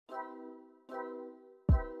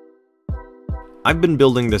I've been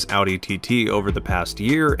building this Audi TT over the past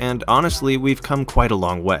year, and honestly, we've come quite a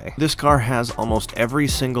long way. This car has almost every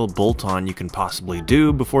single bolt-on you can possibly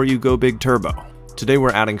do before you go big turbo. Today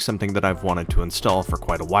we're adding something that I've wanted to install for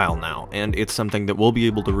quite a while now, and it's something that we'll be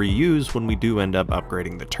able to reuse when we do end up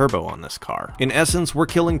upgrading the turbo on this car. In essence, we're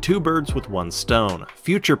killing two birds with one stone,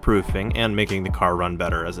 future-proofing and making the car run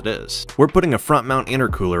better as it is. We're putting a front-mount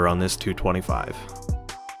intercooler on this 225.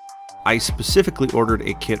 I specifically ordered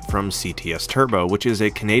a kit from CTS Turbo, which is a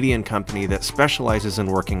Canadian company that specializes in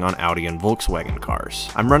working on Audi and Volkswagen cars.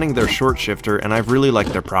 I'm running their short shifter, and I've really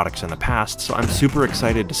liked their products in the past, so I'm super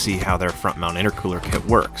excited to see how their front mount intercooler kit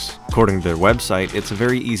works. According to their website, it's a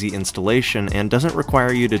very easy installation and doesn't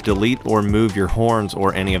require you to delete or move your horns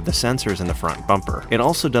or any of the sensors in the front bumper. It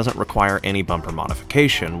also doesn't require any bumper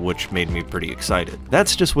modification, which made me pretty excited.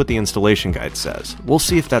 That's just what the installation guide says. We'll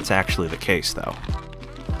see if that's actually the case though.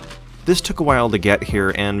 This took a while to get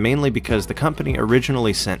here, and mainly because the company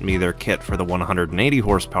originally sent me their kit for the 180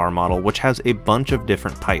 horsepower model, which has a bunch of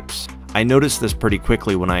different pipes. I noticed this pretty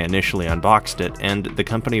quickly when I initially unboxed it, and the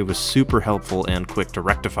company was super helpful and quick to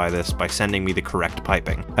rectify this by sending me the correct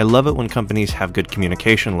piping. I love it when companies have good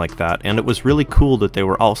communication like that, and it was really cool that they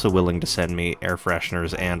were also willing to send me air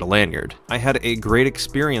fresheners and a lanyard. I had a great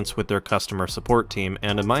experience with their customer support team,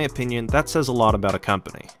 and in my opinion, that says a lot about a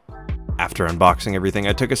company. After unboxing everything,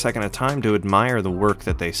 I took a second of time to admire the work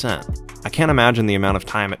that they sent. I can't imagine the amount of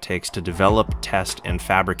time it takes to develop, test, and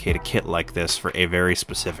fabricate a kit like this for a very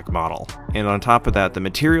specific model. And on top of that, the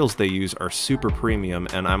materials they use are super premium,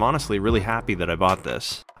 and I'm honestly really happy that I bought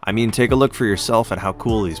this. I mean, take a look for yourself at how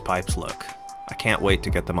cool these pipes look. I can't wait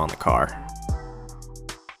to get them on the car.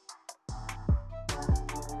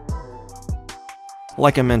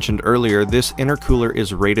 Like I mentioned earlier, this intercooler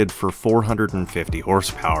is rated for 450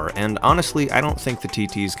 horsepower, and honestly, I don't think the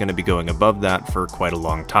TT is going to be going above that for quite a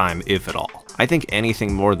long time, if at all. I think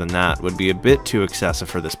anything more than that would be a bit too excessive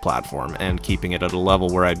for this platform, and keeping it at a level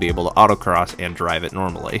where I'd be able to autocross and drive it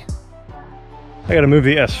normally. I gotta move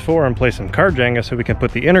the S4 and play some car Jenga so we can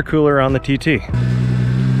put the intercooler on the TT.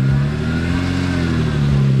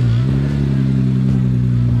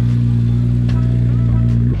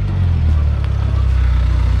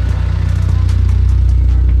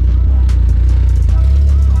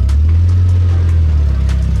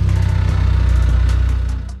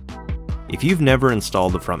 If you've never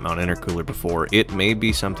installed the front mount intercooler before, it may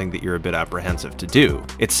be something that you're a bit apprehensive to do.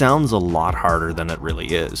 It sounds a lot harder than it really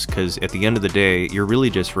is, because at the end of the day, you're really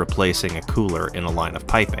just replacing a cooler in a line of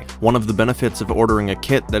piping. One of the benefits of ordering a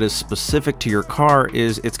kit that is specific to your car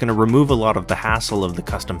is it's going to remove a lot of the hassle of the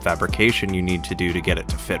custom fabrication you need to do to get it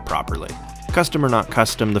to fit properly. Custom or not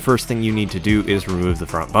custom, the first thing you need to do is remove the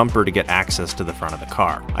front bumper to get access to the front of the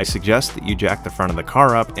car. I suggest that you jack the front of the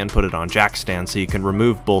car up and put it on jack stand so you can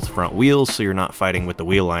remove both front wheels so you're not fighting with the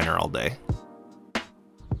wheel liner all day.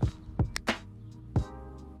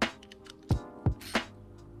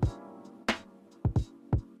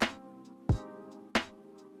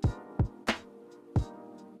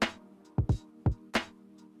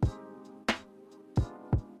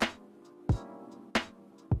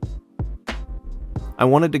 I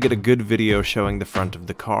wanted to get a good video showing the front of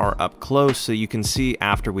the car up close so you can see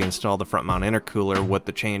after we install the front mount intercooler what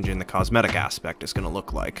the change in the cosmetic aspect is going to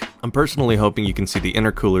look like. I'm personally hoping you can see the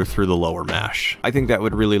intercooler through the lower mesh. I think that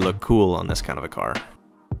would really look cool on this kind of a car.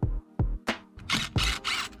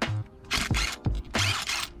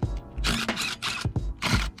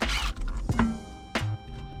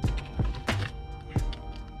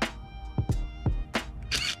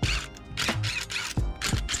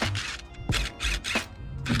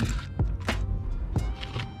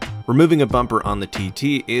 Removing a bumper on the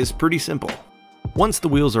TT is pretty simple. Once the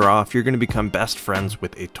wheels are off, you're going to become best friends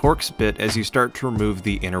with a Torx bit as you start to remove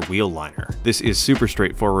the inner wheel liner. This is super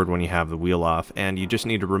straightforward when you have the wheel off, and you just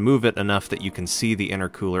need to remove it enough that you can see the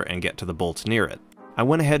intercooler and get to the bolts near it. I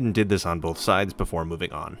went ahead and did this on both sides before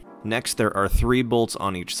moving on. Next, there are 3 bolts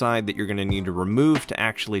on each side that you're going to need to remove to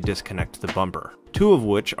actually disconnect the bumper. 2 of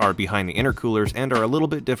which are behind the intercoolers and are a little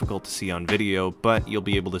bit difficult to see on video, but you'll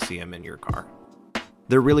be able to see them in your car.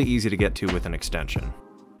 They're really easy to get to with an extension.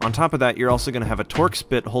 On top of that, you're also going to have a Torx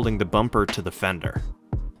bit holding the bumper to the fender.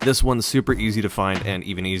 This one's super easy to find and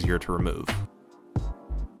even easier to remove.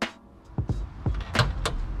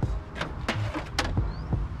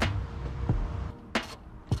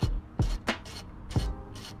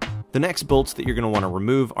 The next bolts that you're going to want to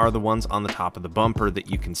remove are the ones on the top of the bumper that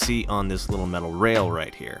you can see on this little metal rail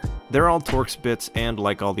right here. They're all Torx bits, and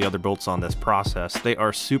like all the other bolts on this process, they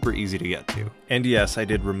are super easy to get to. And yes, I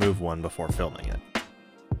did remove one before filming it.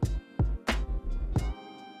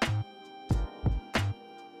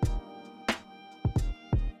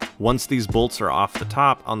 Once these bolts are off the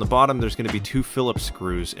top, on the bottom there's going to be 2 Phillips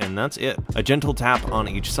screws, and that's it. A gentle tap on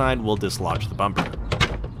each side will dislodge the bumper.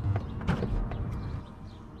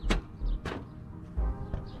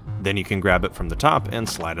 Then you can grab it from the top and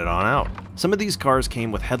slide it on out. Some of these cars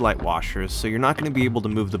came with headlight washers, so you're not going to be able to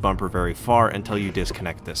move the bumper very far until you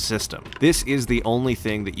disconnect this system. This is the only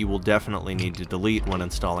thing that you will definitely need to delete when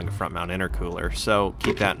installing a front mount intercooler, so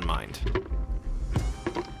keep that in mind.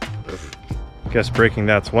 Guess breaking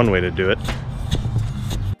that's one way to do it.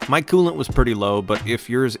 My coolant was pretty low, but if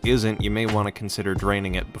yours isn't, you may want to consider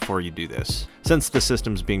draining it before you do this. Since the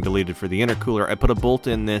system's being deleted for the intercooler, I put a bolt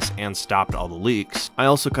in this and stopped all the leaks. I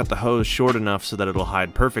also cut the hose short enough so that it'll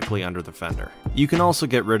hide perfectly under the fender. You can also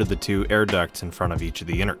get rid of the 2 air ducts in front of each of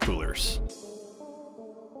the intercoolers.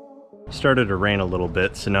 Started to rain a little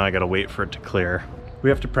bit, so now I gotta wait for it to clear. We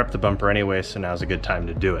have to prep the bumper anyway, so now's a good time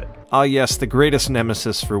to do it. Ah yes, the greatest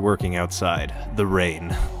nemesis for working outside, the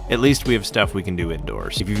rain. At least we have stuff we can do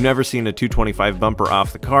indoors. If you've never seen a 225 bumper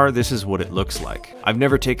off the car, this is what it looks like. I've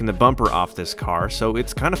never taken the bumper off this car, so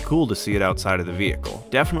it's kind of cool to see it outside of the vehicle.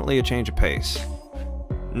 Definitely a change of pace.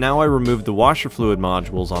 Now I removed the washer fluid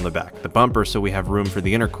modules on the back of the bumper so we have room for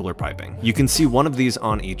the intercooler piping. You can see one of these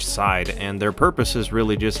on each side, and their purpose is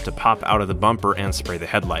really just to pop out of the bumper and spray the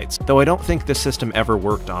headlights, though I don't think this system ever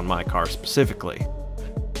worked on my car specifically.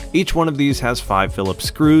 Each one of these has 5 Phillips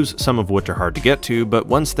screws, some of which are hard to get to, but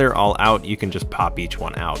once they're all out, you can just pop each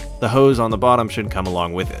one out. The hose on the bottom should come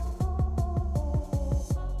along with it.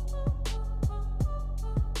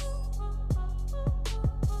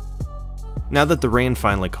 Now that the rain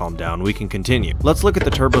finally calmed down, we can continue. Let's look at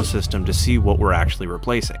the turbo system to see what we're actually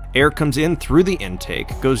replacing. Air comes in through the intake,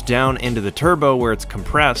 goes down into the turbo where it's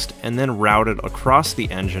compressed, and then routed across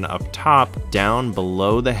the engine up top, down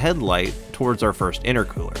below the headlight towards our first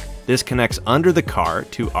intercooler. This connects under the car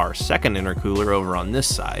to our second intercooler over on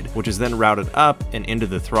this side, which is then routed up and into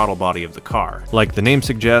the throttle body of the car. Like the name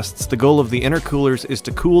suggests, the goal of the intercoolers is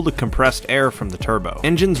to cool the compressed air from the turbo.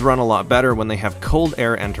 Engines run a lot better when they have cold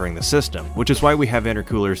air entering the system, which is why we have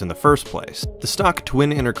intercoolers in the first place. The stock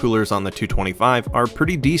twin intercoolers on the 225 are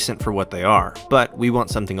pretty decent for what they are, but we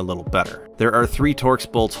want something a little better. There are 3 Torx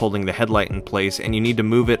bolts holding the headlight in place, and you need to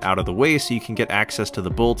move it out of the way so you can get access to the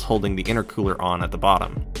bolts holding the intercooler on at the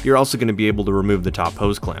bottom. You're also going to be able to remove the top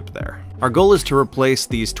hose clamp there. Our goal is to replace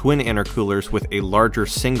these twin intercoolers with a larger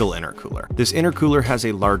single intercooler. This intercooler has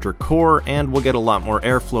a larger core and will get a lot more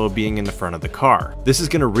airflow being in the front of the car. This is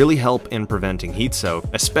going to really help in preventing heat soak,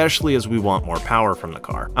 especially as we want more power from the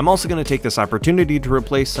car. I'm also going to take this opportunity to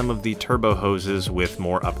replace some of the turbo hoses with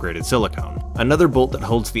more upgraded silicone. Another bolt that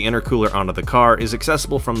holds the intercooler onto the car is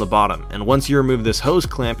accessible from the bottom, and once you remove this hose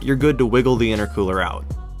clamp, you're good to wiggle the intercooler out.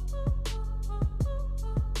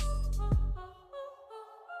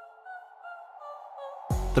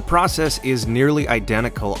 The process is nearly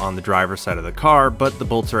identical on the driver's side of the car, but the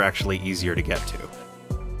bolts are actually easier to get to.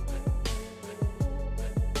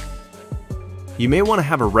 You may want to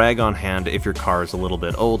have a rag on hand if your car is a little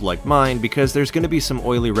bit old like mine, because there's going to be some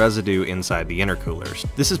oily residue inside the intercoolers.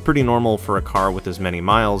 This is pretty normal for a car with as many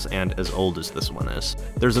miles and as old as this one is.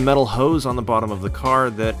 There's a metal hose on the bottom of the car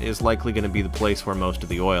that is likely going to be the place where most of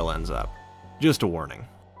the oil ends up. Just a warning.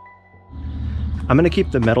 I'm going to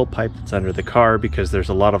keep the metal pipe that's under the car because there's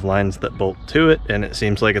a lot of lines that bolt to it, and it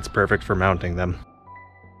seems like it's perfect for mounting them.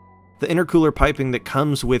 The intercooler piping that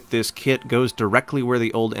comes with this kit goes directly where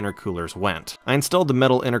the old intercoolers went. I installed the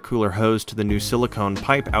metal intercooler hose to the new silicone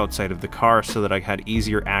pipe outside of the car so that I had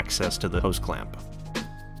easier access to the hose clamp.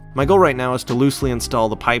 My goal right now is to loosely install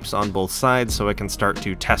the pipes on both sides so I can start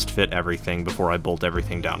to test fit everything before I bolt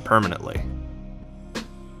everything down permanently.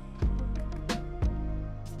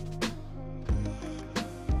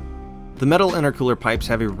 The metal intercooler pipes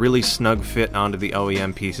have a really snug fit onto the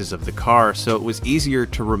OEM pieces of the car, so it was easier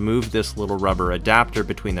to remove this little rubber adapter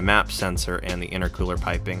between the map sensor and the intercooler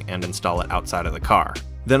piping and install it outside of the car.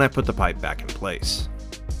 Then I put the pipe back in place.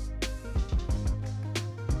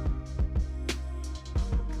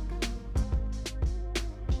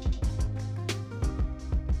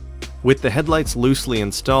 With the headlights loosely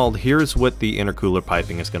installed, here's what the intercooler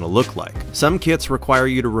piping is going to look like. Some kits require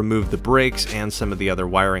you to remove the brakes and some of the other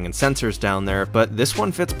wiring and sensors down there, but this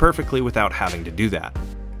one fits perfectly without having to do that.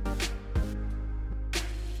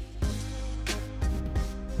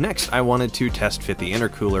 Next, I wanted to test fit the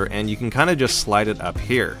intercooler, and you can kind of just slide it up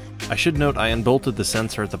here. I should note I unbolted the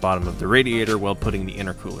sensor at the bottom of the radiator while putting the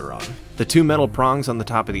intercooler on. The 2 metal prongs on the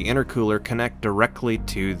top of the intercooler connect directly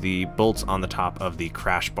to the bolts on the top of the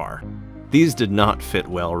crash bar. These did not fit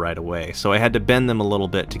well right away, so I had to bend them a little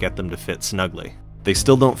bit to get them to fit snugly. They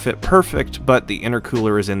still don't fit perfect, but the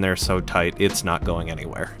intercooler is in there so tight it's not going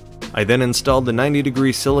anywhere. I then installed the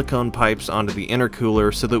 90-degree silicone pipes onto the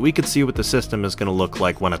intercooler so that we could see what the system is going to look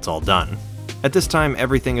like when it's all done. At this time,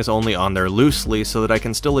 everything is only on there loosely so that I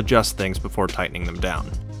can still adjust things before tightening them down.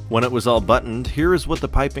 When it was all buttoned, here is what the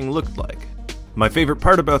piping looked like. My favorite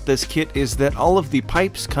part about this kit is that all of the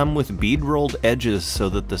pipes come with bead rolled edges so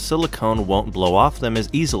that the silicone won't blow off them as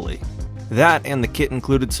easily. That and the kit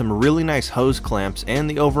included some really nice hose clamps, and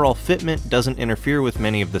the overall fitment doesn't interfere with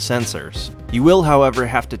many of the sensors. You will, however,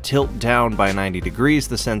 have to tilt down by 90 degrees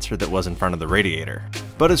the sensor that was in front of the radiator.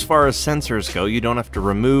 But as far as sensors go, you don't have to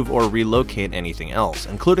remove or relocate anything else,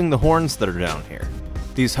 including the horns that are down here.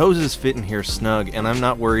 These hoses fit in here snug, and I'm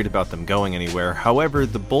not worried about them going anywhere. However,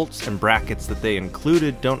 the bolts and brackets that they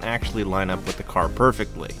included don't actually line up with the car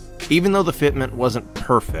perfectly. Even though the fitment wasn't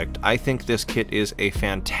perfect, I think this kit is a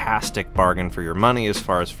fantastic bargain for your money as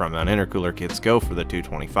far as front mount intercooler kits go for the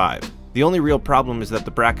 225. The only real problem is that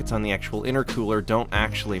the brackets on the actual intercooler don't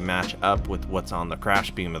actually match up with what's on the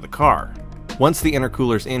crash beam of the car. Once the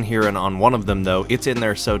intercooler's in here and on one of them though, it's in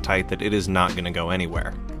there so tight that it is not going to go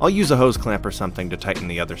anywhere. I'll use a hose clamp or something to tighten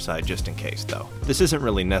the other side just in case though. This isn't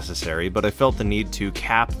really necessary, but I felt the need to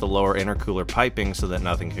cap the lower intercooler piping so that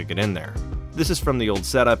nothing could get in there. This is from the old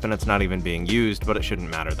setup and it's not even being used, but it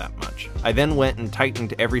shouldn't matter that much. I then went and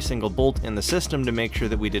tightened every single bolt in the system to make sure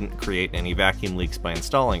that we didn't create any vacuum leaks by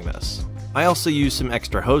installing this. I also used some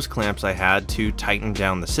extra hose clamps I had to tighten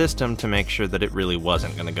down the system to make sure that it really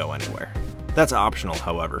wasn't going to go anywhere. That's optional,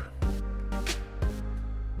 however.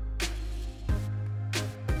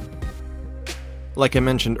 Like I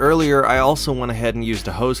mentioned earlier, I also went ahead and used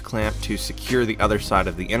a hose clamp to secure the other side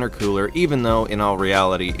of the intercooler, even though in all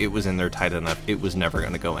reality it was in there tight enough it was never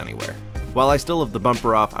going to go anywhere. While I still have the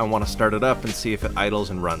bumper off, I want to start it up and see if it idles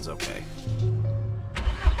and runs okay.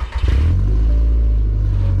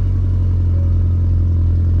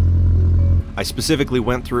 I specifically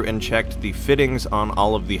went through and checked the fittings on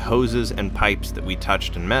all of the hoses and pipes that we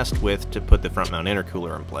touched and messed with to put the front mount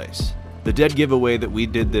intercooler in place. The dead giveaway that we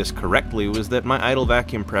did this correctly was that my idle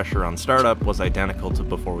vacuum pressure on startup was identical to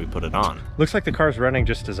before we put it on. Looks like the car's running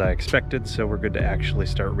just as I expected, so we're good to actually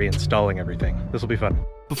start reinstalling everything. This will be fun.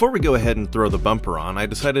 Before we go ahead and throw the bumper on, I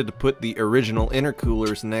decided to put the original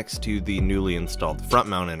intercoolers next to the newly installed front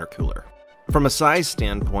mount intercooler. From a size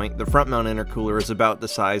standpoint, the front mount intercooler is about the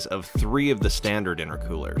size of 3 of the standard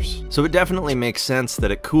intercoolers, so it definitely makes sense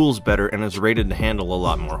that it cools better and is rated to handle a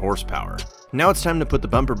lot more horsepower. Now it's time to put the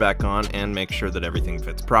bumper back on and make sure that everything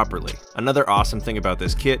fits properly. Another awesome thing about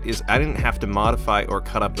this kit is I didn't have to modify or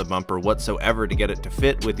cut up the bumper whatsoever to get it to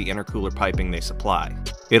fit with the intercooler piping they supply.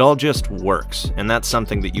 It all just works, and that's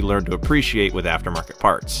something that you learn to appreciate with aftermarket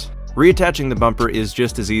parts. Reattaching the bumper is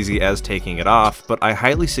just as easy as taking it off, but I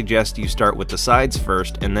highly suggest you start with the sides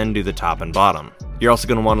first and then do the top and bottom. You're also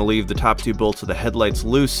going to want to leave the top 2 bolts of the headlights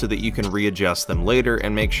loose so that you can readjust them later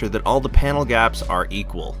and make sure that all the panel gaps are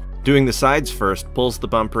equal. Doing the sides first pulls the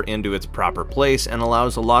bumper into its proper place and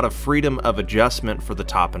allows a lot of freedom of adjustment for the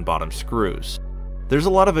top and bottom screws. There's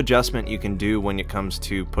a lot of adjustment you can do when it comes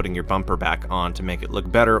to putting your bumper back on to make it look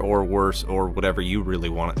better or worse or whatever you really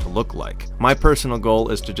want it to look like. My personal goal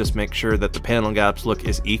is to just make sure that the panel gaps look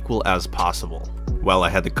as equal as possible. While I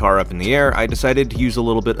had the car up in the air, I decided to use a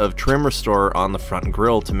little bit of trim restorer on the front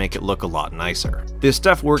grille to make it look a lot nicer. This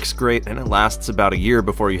stuff works great and it lasts about a year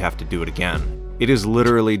before you have to do it again. It is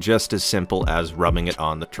literally just as simple as rubbing it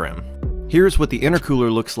on the trim. Here's what the intercooler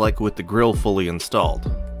looks like with the grille fully installed.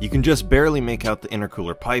 You can just barely make out the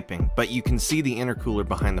intercooler piping, but you can see the intercooler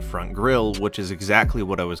behind the front grille, which is exactly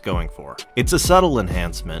what I was going for. It's a subtle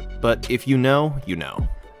enhancement, but if you know, you know.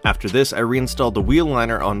 After this, I reinstalled the wheel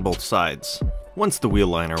liner on both sides. Once the wheel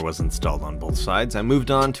liner was installed on both sides, I moved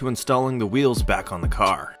on to installing the wheels back on the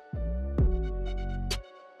car.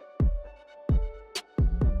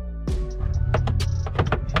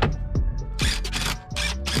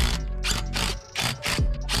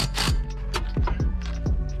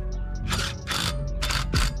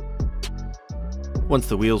 Once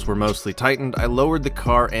the wheels were mostly tightened, I lowered the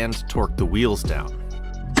car and torqued the wheels down.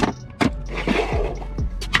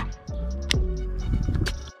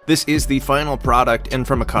 This is the final product, and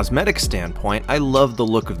from a cosmetic standpoint, I love the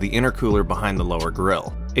look of the intercooler behind the lower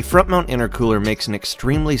grille. A front mount intercooler makes an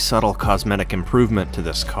extremely subtle cosmetic improvement to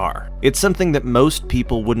this car. It's something that most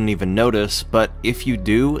people wouldn't even notice, but if you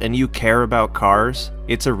do and you care about cars,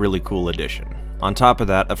 it's a really cool addition. On top of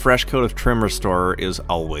that, a fresh coat of trim restorer is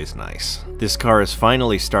always nice. This car is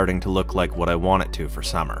finally starting to look like what I want it to for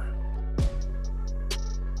summer.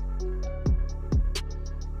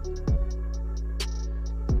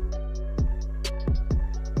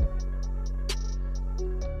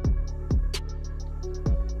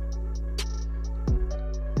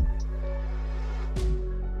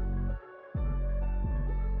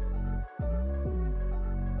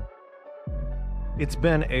 It's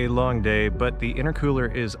been a long day, but the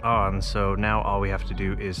intercooler is on, so now all we have to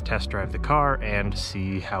do is test drive the car and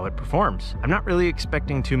see how it performs. I'm not really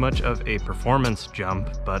expecting too much of a performance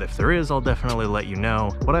jump, but if there is, I'll definitely let you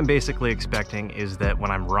know. What I'm basically expecting is that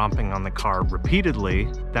when I'm romping on the car repeatedly,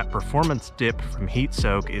 that performance dip from heat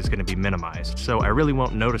soak is going to be minimized. So I really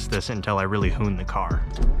won't notice this until I really hoon the car.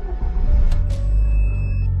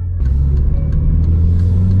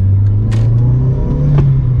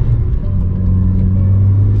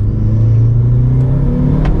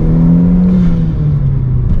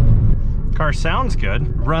 Car sounds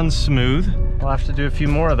good, runs smooth. We'll have to do a few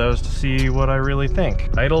more of those to see what I really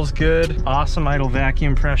think. Idle's good, awesome idle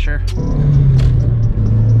vacuum pressure.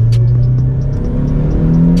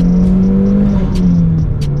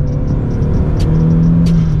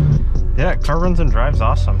 Yeah, car runs and drives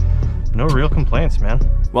awesome. No real complaints, man.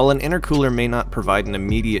 While an intercooler may not provide an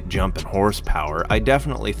immediate jump in horsepower, I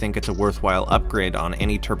definitely think it's a worthwhile upgrade on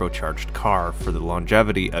any turbocharged car for the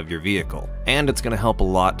longevity of your vehicle. And it's going to help a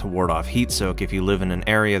lot to ward off heat soak if you live in an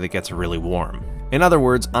area that gets really warm. In other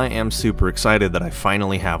words, I am super excited that I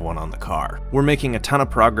finally have one on the car. We're making a ton of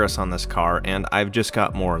progress on this car, and I've just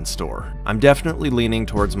got more in store. I'm definitely leaning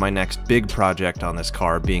towards my next big project on this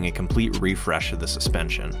car being a complete refresh of the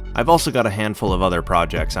suspension. I've also got a handful of other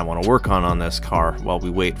projects I want to work on this car while we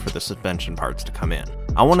wait for the suspension parts to come in.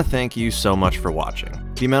 I want to thank you so much for watching.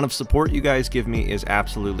 The amount of support you guys give me is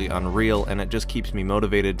absolutely unreal, and it just keeps me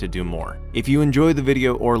motivated to do more. If you enjoy the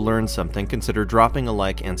video or learn something, consider dropping a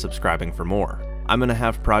like and subscribing for more. I'm going to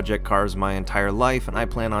have project cars my entire life, and I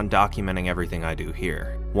plan on documenting everything I do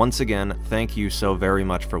here. Once again, thank you so very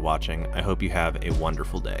much for watching. I hope you have a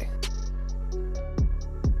wonderful day.